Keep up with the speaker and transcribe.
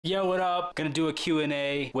Yo, what up? Gonna do a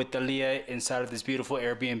Q&A with Thalia inside of this beautiful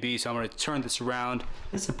Airbnb, so I'm gonna turn this around.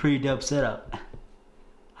 It's a pretty dope setup.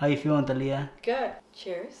 How you feeling, Thalia? Good.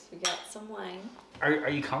 Cheers. We got some wine. Are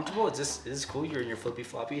you comfortable? Is this cool? You're in your flippy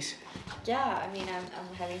floppies? Yeah, I mean,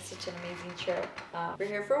 I'm having such an amazing trip. We're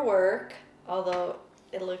here for work, although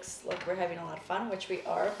it looks like we're having a lot of fun, which we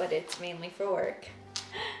are, but it's mainly for work,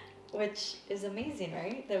 which is amazing,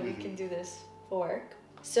 right? That we can do this for work.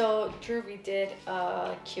 So, Drew, we did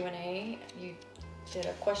a Q&A. You did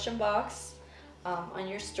a question box on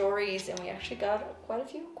your stories, and we actually got quite a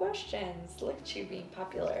few questions. Look at you being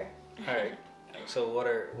popular. All right. So what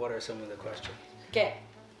are some of the questions? Okay,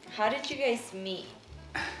 how did you guys meet?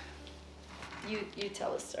 You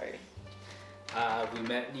tell the story. We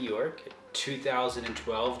met in New York,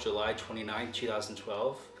 2012, July 29th,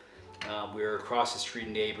 2012. We were across the street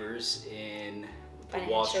neighbors in the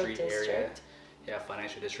Wall Street area. Yeah,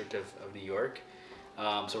 financial district of New York.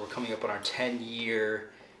 So we're coming up on our 10-year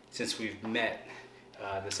since we've met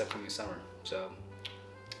this upcoming summer. So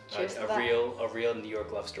a real New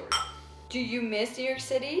York love story. Do you miss New York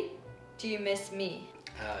City? Do you miss me?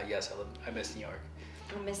 Yes, I miss New York.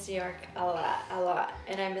 I miss New York a lot.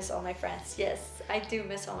 And I miss all my friends. Yes, I do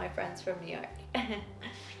miss all my friends from New York.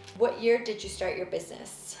 What year did you start your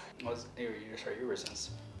business? What was your year to start your business?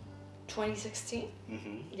 2016?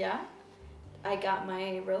 Mm-hmm. Yeah. I got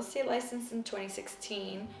my real estate license in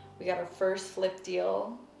 2016. We got our first flip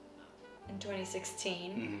deal in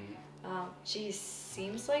 2016. Mm-hmm. Geez,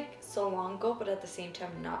 seems like so long ago, but at the same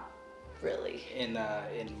time, not really. In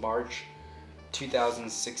March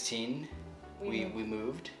 2016, we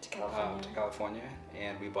moved to California.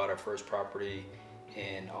 And we bought our first property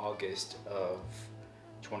in August of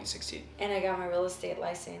 2016. And I got my real estate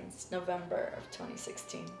license November of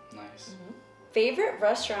 2016. Nice. Mm-hmm. Favorite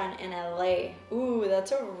restaurant in LA? Ooh,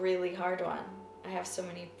 that's a really hard one. I have so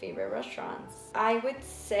many favorite restaurants. I would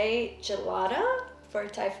say Gelada for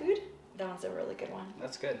Thai food. That one's a really good one.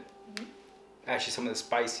 That's good. Mm-hmm. Actually, some of the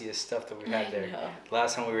spiciest stuff that we had there. Know.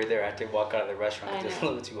 Last time we were there, I had to walk out of the restaurant. It was a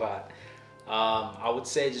little too hot. I would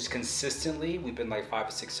say just consistently, we've been like 5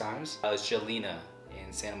 or 6 times. It's Jelena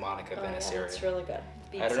in Santa Monica, Venice area. It's really good.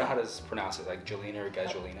 Pizza. I don't know how to pronounce it, like Jelena or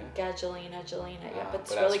Gasolina. Gasolina, yeah, but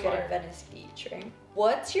it's but really good fire. at Venice Beach, right?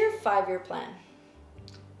 What's your 5-year plan?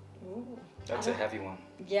 Ooh, That's a heavy one.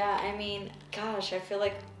 Yeah, I mean, gosh, I feel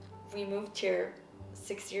like we moved here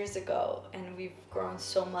 6 years ago and we've grown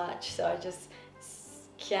so much, so I just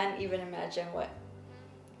can't even imagine what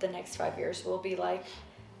the next 5 years will be like.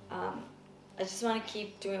 I just want to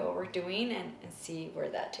keep doing what we're doing and see where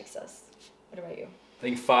that takes us. What about you? I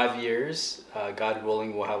think 5 years, God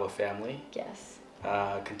willing, we'll have a family. Yes.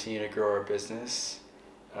 Continue to grow our business.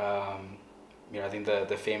 I think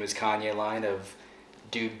the famous Kanye line of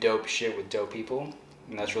do dope shit with dope people.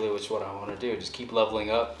 And that's really what I want to do. Just keep leveling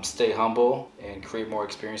up, stay humble, and create more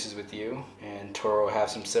experiences with you. And Toro will have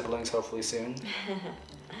some siblings hopefully soon.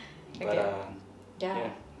 Okay. But yeah,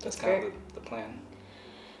 that's kind of the plan.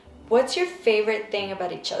 What's your favorite thing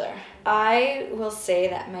about each other? I will say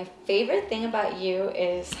that my favorite thing about you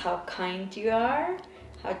is how kind you are,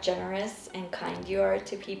 how generous and kind you are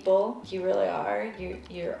to people. You really are.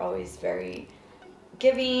 You're always very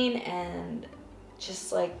giving and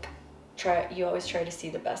just like you always try to see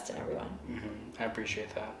the best in everyone. I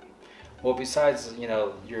appreciate that. Well, besides,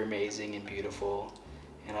 you're amazing and beautiful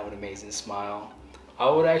and have an amazing smile, I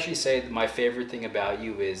would actually say that my favorite thing about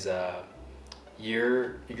you is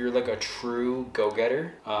you're like a true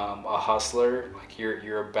go-getter, a hustler. Like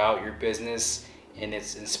you're about your business, and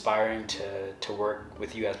it's inspiring to work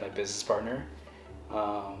with you as my business partner.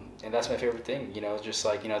 And that's my favorite thing. Just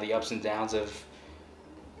like the ups and downs of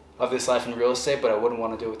this life in real estate, but I wouldn't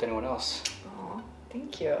want to do it with anyone else. Oh,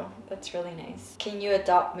 thank you. That's really nice. Can you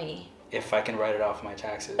adopt me? If I can write it off my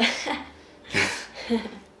taxes.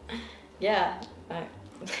 Yeah. I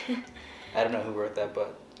don't know who wrote that,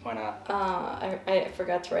 but why not? I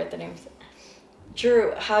forgot to write the names.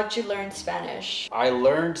 Drew, how'd you learn Spanish? I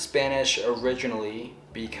learned Spanish originally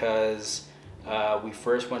because we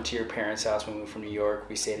first went to your parents' house when we moved from New York.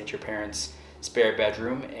 We stayed at your parents' spare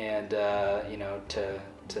bedroom, and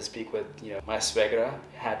to speak with my suegra,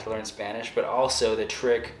 had to learn Spanish. But also the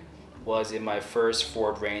trick was in my first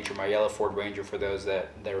Ford Ranger, my yellow Ford Ranger, for those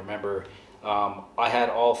that remember, I had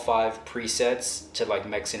all 5 presets to like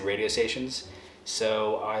Mexican radio stations.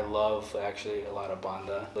 So I love actually a lot of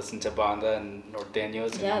banda. Listen to banda and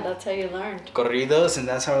norteños. Yeah, that's how you learned. Corridos, and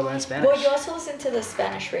that's how I learned Spanish. Well, you also listen to the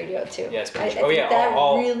Spanish radio too. Yeah, Spanish. I think that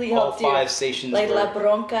really helped all 5 you. stations. Like La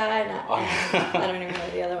Bronca and I don't even know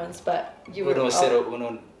the other ones, but you would.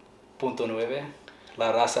 101.9.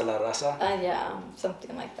 La raza, la raza. Yeah,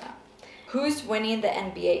 something like that. Who's winning the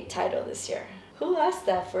NBA title this year? Who asked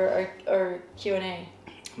that for our Q&A?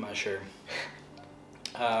 I'm not sure.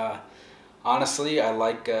 Honestly, I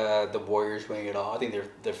like the Warriors winning it all. I think they're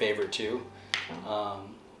the favorite too.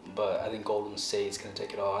 But I think Golden State's going to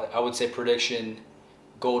take it all. I would say prediction,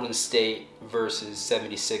 Golden State versus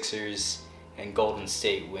 76ers, and Golden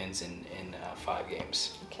State wins in 5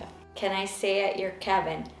 games. Okay. Can I stay at your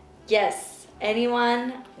cabin? Yes.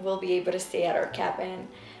 Anyone will be able to stay at our cabin.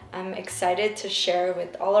 I'm excited to share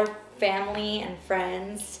with all our family and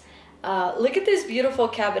friends. Look at this beautiful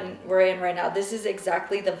cabin we're in right now. This is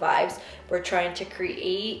exactly the vibes we're trying to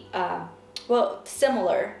create. Well,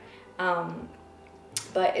 similar.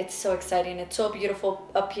 But it's so exciting. It's so beautiful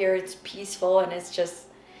up here. It's peaceful, and it's just,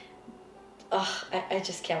 I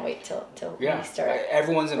just can't wait till we start.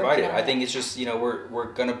 Everyone's invited. I think it's just,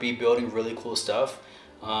 we're gonna be building really cool stuff.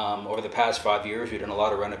 Over the past 5 years, we've done a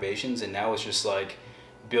lot of renovations, and now it's just like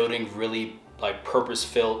building really like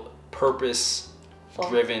purpose-driven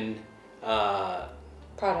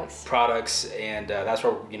products, and that's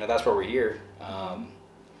where we're here.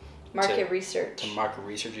 Market research. To market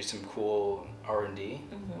research, do some cool R&D.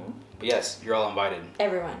 But yes, you're all invited.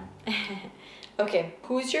 Everyone. Okay,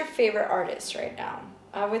 who's your favorite artist right now?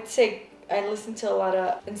 I would say I listen to a lot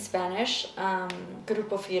of in Spanish,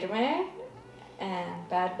 Grupo Firme and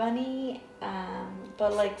Bad Bunny,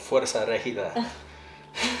 but like Fuerza Regida.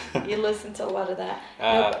 You listen to a lot of that.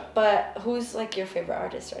 No, but who's like your favorite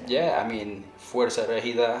artist right now? Yeah, I mean Fuerza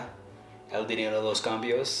Regida, El Dinero de los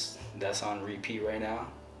Cambios. That's on repeat right now.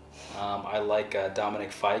 I like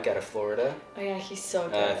Dominic Fike out of Florida. Oh yeah, he's so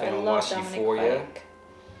good. If anyone watched Euphoria.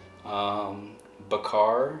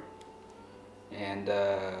 Bakar, and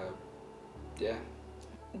yeah.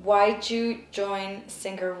 Why'd you join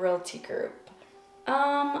Singer Realty Group?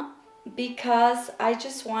 Because I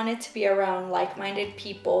just wanted to be around like-minded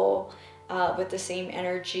people with the same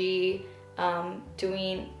energy,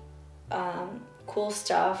 doing cool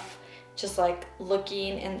stuff, just like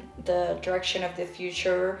looking in the direction of the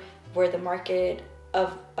future, where the market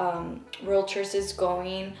of realtors is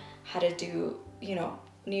going, how to do,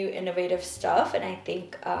 new innovative stuff, and I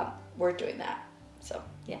think we're doing that. So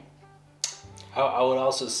yeah. I would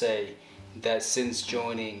also say that since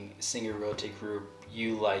joining Singer Realty Group,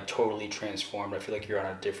 you like totally transformed. I feel like you're on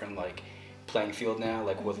a different like playing field now,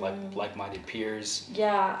 like with like-minded peers.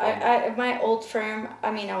 Yeah, I my old firm,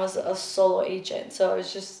 I mean, I was a solo agent, so I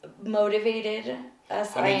was just motivated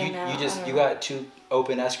as I am now. You got 2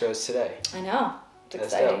 open escrows today. I know. It's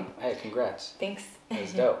That's exciting. dope. Hey, congrats. Thanks.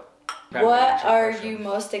 That's dope. What are you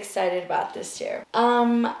most excited about this year?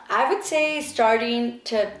 I would say starting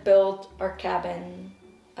to build our cabin.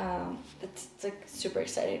 It's like super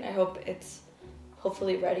exciting. I hope it's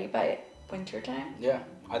hopefully ready by winter time. Yeah,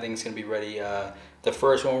 I think it's gonna be ready. The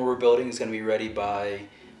first one we're building is gonna be ready by,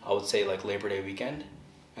 I would say, like Labor Day weekend,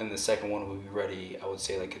 and the second one will be ready, I would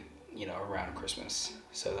say, like around Christmas.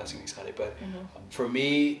 So that's gonna be exciting. But for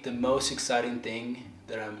me, the most exciting thing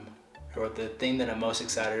the thing that I'm most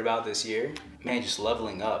excited about this year, man, just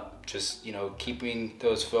leveling up. Just, keeping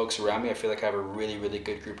those folks around me. I feel like I have a really, really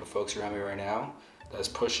good group of folks around me right now that's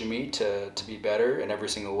pushing me to be better in every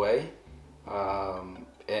single way.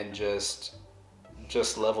 And just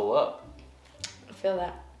level up. I feel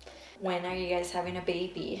that. When are you guys having a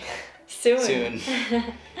baby? Soon.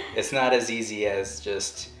 It's not as easy as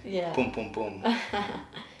just boom, boom, boom.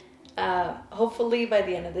 Hopefully by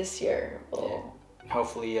the end of this year,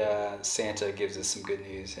 Hopefully Santa gives us some good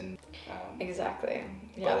news. And exactly.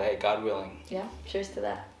 Yeah. But hey, God willing. Yeah, cheers to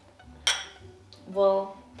that.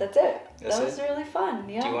 Well, that's it. That was really fun.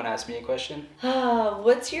 Yeah. Do you want to ask me a question?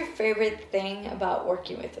 What's your favorite thing about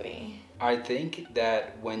working with me? I think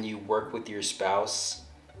that when you work with your spouse,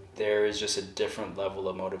 there is just a different level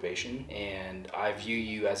of motivation, and I view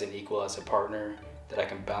you as an equal, as a partner, that I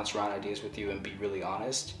can bounce around ideas with you and be really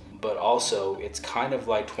honest. But also, it's kind of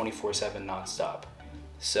like 24/7 nonstop.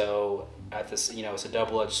 So at this, it's a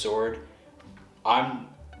double-edged sword.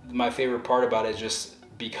 My favorite part about it is just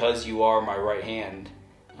because you are my right hand,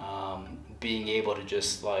 being able to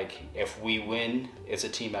just like, if we win, it's a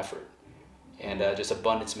team effort, and just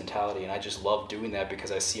abundance mentality. And I just love doing that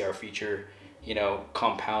because I see our future,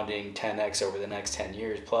 compounding 10x over the next 10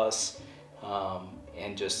 years plus,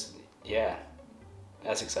 and just, yeah,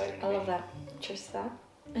 that's exciting to me. I love that. Cheers to that.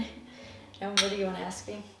 And what do you want to ask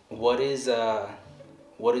me? What is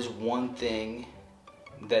one thing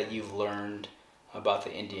that you've learned about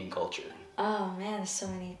the Indian culture? Oh man, there's so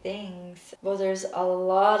many things. Well, there's a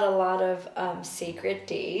lot of sacred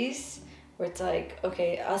days where it's like,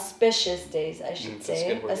 okay, auspicious days, I should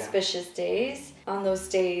say. Auspicious days. on those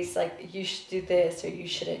days, like you should do this or you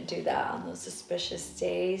shouldn't do that on those auspicious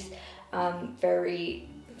days. Very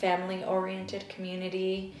family oriented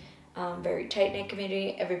community, very tight knit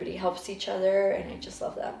community. Everybody helps each other, and I just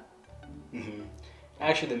love that. Mm-hmm.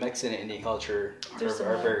 Actually, the Mexican and Indian culture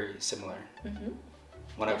are very similar. Mm-hmm.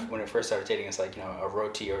 When I first started dating, it's like, you know, a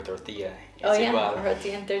roti or tortilla. Oh yeah, igual.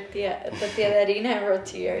 roti and tortilla, tortilla de harina and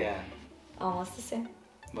roti are Yeah. almost the same.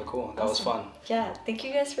 But cool, that was fun. Yeah, thank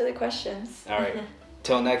you guys for the questions. All right,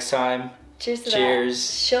 till next time. Cheers to Cheers.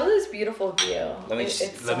 that. Show this beautiful view. Let me It's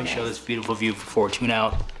show this beautiful view before we tune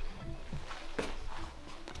out.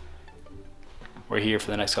 We're here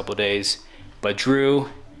for the next couple of days, but Drew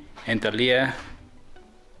and Thalia,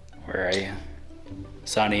 where are you?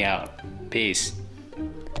 Signing out. Peace.